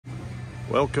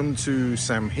Welcome to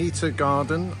Samhita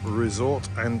Garden Resort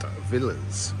and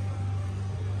Villas.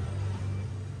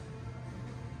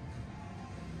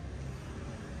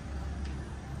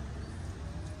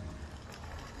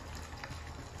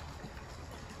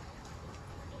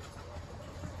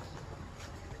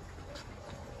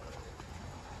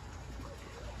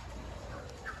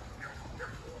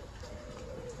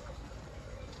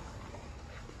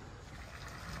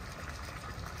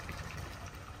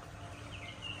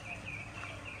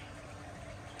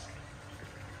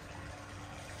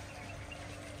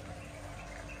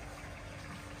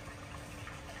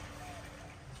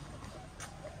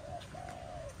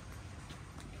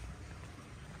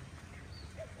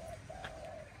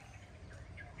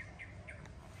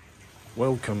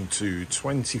 Welcome to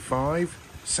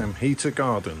 25 Samhita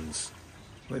Gardens.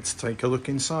 Let's take a look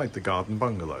inside the garden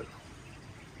bungalow.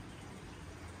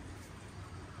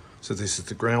 So this is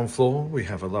the ground floor. We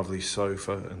have a lovely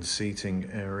sofa and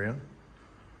seating area,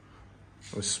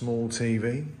 a small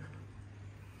TV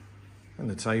and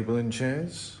a table and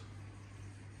chairs,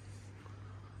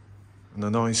 and a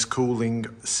nice cooling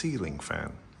ceiling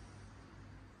fan.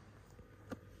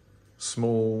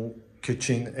 Small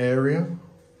kitchen area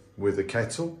with a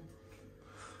kettle,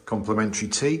 complimentary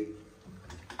tea,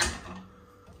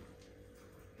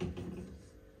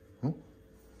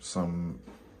 some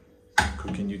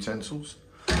cooking utensils,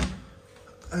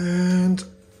 and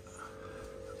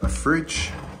a fridge.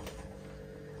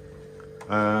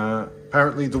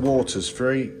 Apparently the water's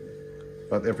free,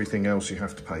 but everything else you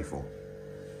have to pay for.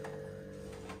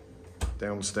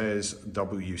 Downstairs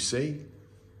WC.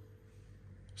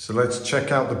 So let's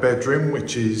check out the bedroom,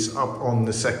 which is up on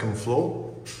the second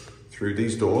floor through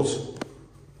these doors.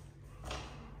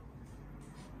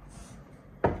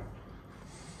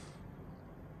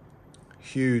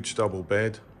 Huge double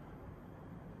bed.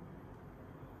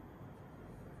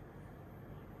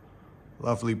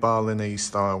 Lovely Balinese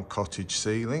style cottage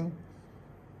ceiling.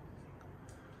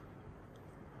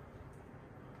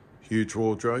 Huge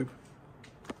wardrobe.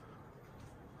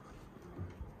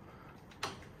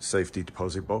 Safety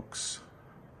deposit box,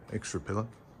 extra pillow,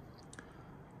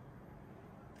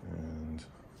 and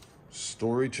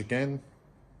storage again,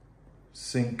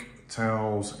 sink,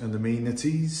 towels and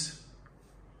amenities.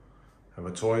 Have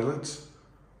a toilet.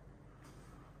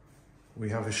 We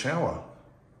have a shower.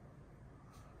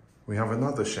 We have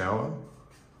another shower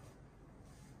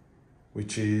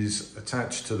which is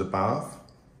attached to the bath,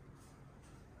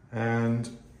 and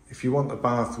if you want a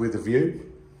bath with a view,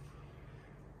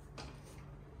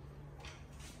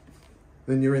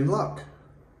 then you're in luck.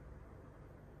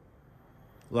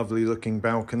 Lovely looking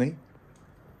balcony.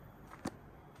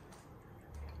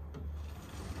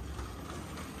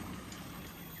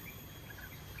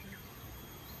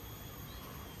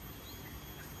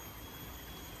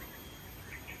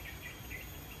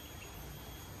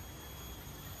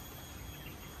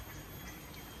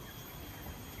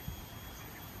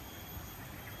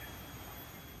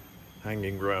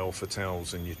 Hanging rail for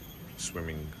towels and your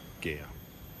swimming gear.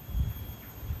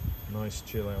 Nice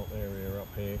chill out area up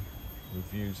here with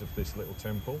views of this little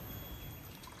temple.